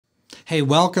Hey,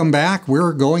 welcome back.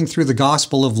 We're going through the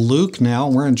Gospel of Luke now.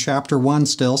 We're in chapter 1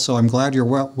 still, so I'm glad you're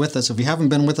with us. If you haven't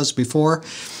been with us before,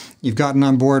 you've gotten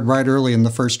on board right early in the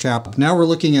first chapter. Now we're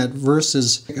looking at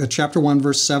chapter 1,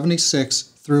 verse 76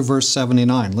 through verse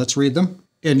 79. Let's read them.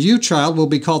 "And you, child, will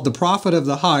be called the prophet of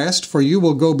the highest, for you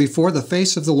will go before the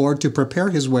face of the Lord to prepare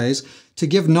his ways, to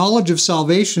give knowledge of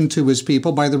salvation to his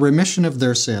people by the remission of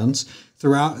their sins,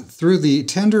 through the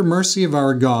tender mercy of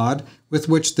our God, with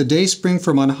which the dayspring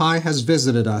from on high has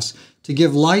visited us, to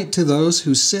give light to those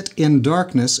who sit in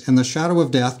darkness and the shadow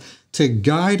of death, to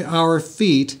guide our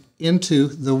feet into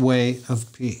the way of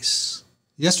peace."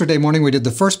 Yesterday morning we did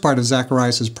the first part of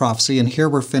Zacharias' prophecy, and here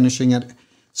we're finishing it.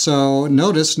 So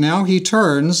notice now he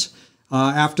turns,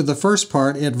 after the first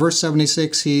part, at verse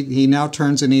 76, he now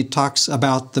turns and he talks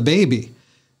about the baby.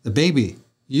 The baby.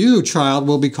 "You, child,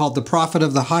 will be called the prophet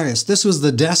of the highest." This was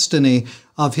the destiny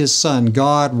of his son.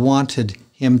 God wanted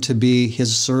him to be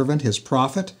his servant, his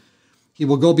prophet. "He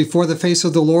will go before the face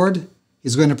of the Lord.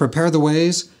 He's going to prepare the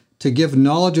ways to give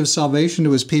knowledge of salvation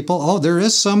to his people." Oh, there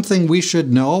is something we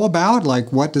should know about,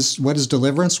 like what is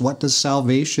deliverance? What does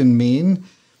salvation mean?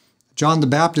 John the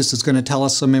Baptist is going to tell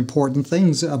us some important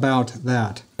things about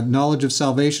that. Knowledge of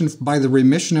salvation by the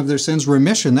remission of their sins.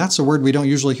 Remission, that's a word we don't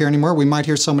usually hear anymore. We might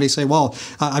hear somebody say, well,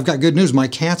 I've got good news, my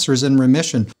cancer is in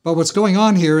remission. But what's going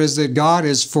on here is that God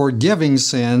is forgiving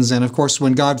sins, and of course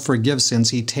when God forgives sins,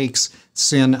 he takes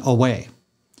sin away.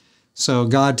 So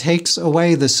God takes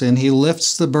away the sin, he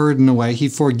lifts the burden away, he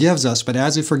forgives us, but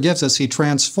as he forgives us, he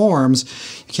transforms.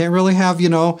 You can't really have,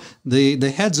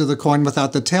 the heads of the coin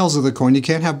without the tails of the coin. You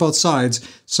can't have both sides.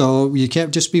 So you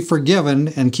can't just be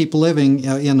forgiven and keep living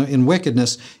in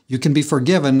wickedness. You can be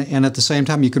forgiven, and at the same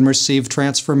time, you can receive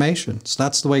transformation. So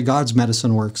that's the way God's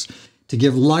medicine works. To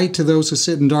give light to those who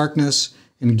sit in darkness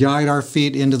and guide our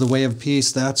feet into the way of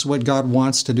peace. That's what God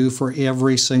wants to do for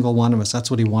every single one of us.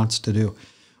 That's what he wants to do.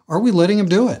 Are we letting him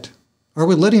do it? Are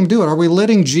we letting him do it? Are we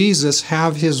letting Jesus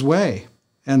have his way?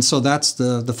 And so that's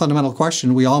the fundamental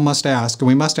question we all must ask, and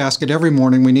we must ask it every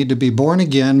morning. We need to be born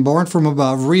again, born from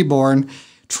above, reborn,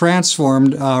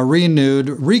 transformed, renewed,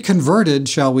 reconverted,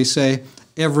 shall we say,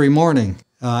 every morning.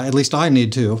 At least I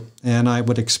need to, and I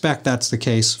would expect that's the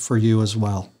case for you as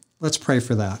well. Let's pray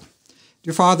for that.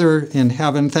 Dear Father in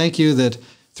heaven, thank you that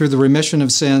through the remission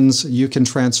of sins, you can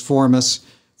transform us,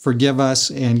 forgive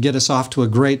us, and get us off to a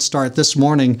great start this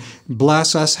morning.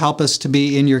 Bless us, help us to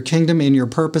be in your kingdom, in your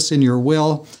purpose, in your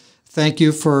will. Thank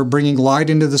you for bringing light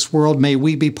into this world. May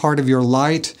we be part of your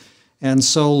light. And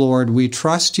so, Lord, we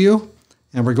trust you,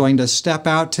 and we're going to step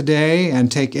out today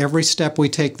and take every step we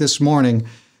take this morning,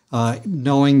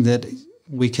 knowing that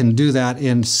we can do that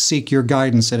and seek your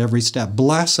guidance at every step.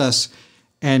 Bless us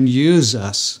and use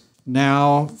us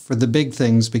now for the big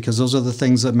things, because those are the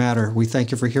things that matter. We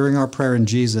thank you for hearing our prayer in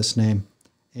Jesus' name.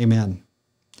 Amen.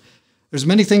 There's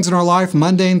many things in our life,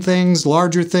 mundane things,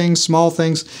 larger things, small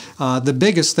things. The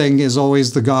biggest thing is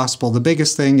always the gospel. The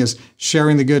biggest thing is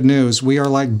sharing the good news. We are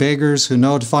like beggars who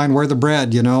know to find where the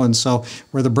bread, and so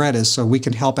where the bread is, so we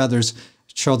can help others,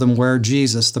 show them where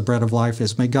Jesus, the bread of life,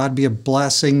 is. May God be a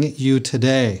blessing you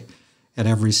today at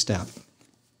every step.